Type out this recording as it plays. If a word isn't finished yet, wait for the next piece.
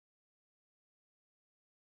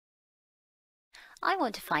I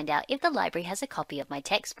want to find out if the library has a copy of my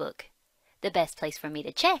textbook. The best place for me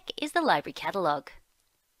to check is the library catalogue.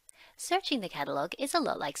 Searching the catalogue is a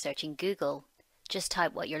lot like searching Google. Just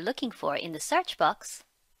type what you're looking for in the search box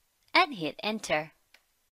and hit enter.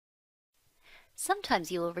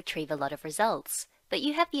 Sometimes you will retrieve a lot of results, but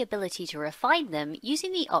you have the ability to refine them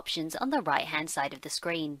using the options on the right-hand side of the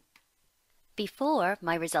screen. Before,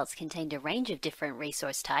 my results contained a range of different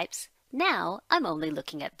resource types. Now, I'm only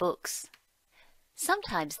looking at books.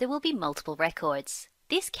 Sometimes there will be multiple records.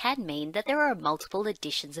 This can mean that there are multiple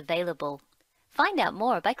editions available. Find out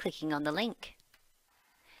more by clicking on the link.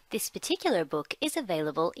 This particular book is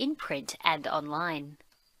available in print and online.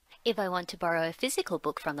 If I want to borrow a physical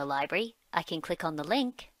book from the library, I can click on the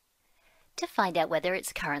link to find out whether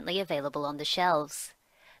it's currently available on the shelves.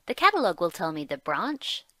 The catalogue will tell me the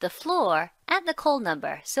branch, the floor, and the call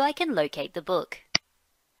number so I can locate the book.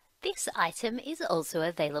 This item is also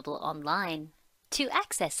available online. To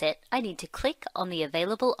access it, I need to click on the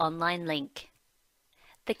available online link.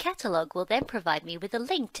 The catalogue will then provide me with a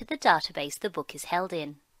link to the database the book is held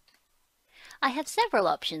in. I have several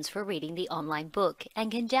options for reading the online book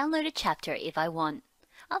and can download a chapter if I want.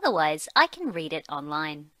 Otherwise, I can read it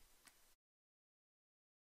online.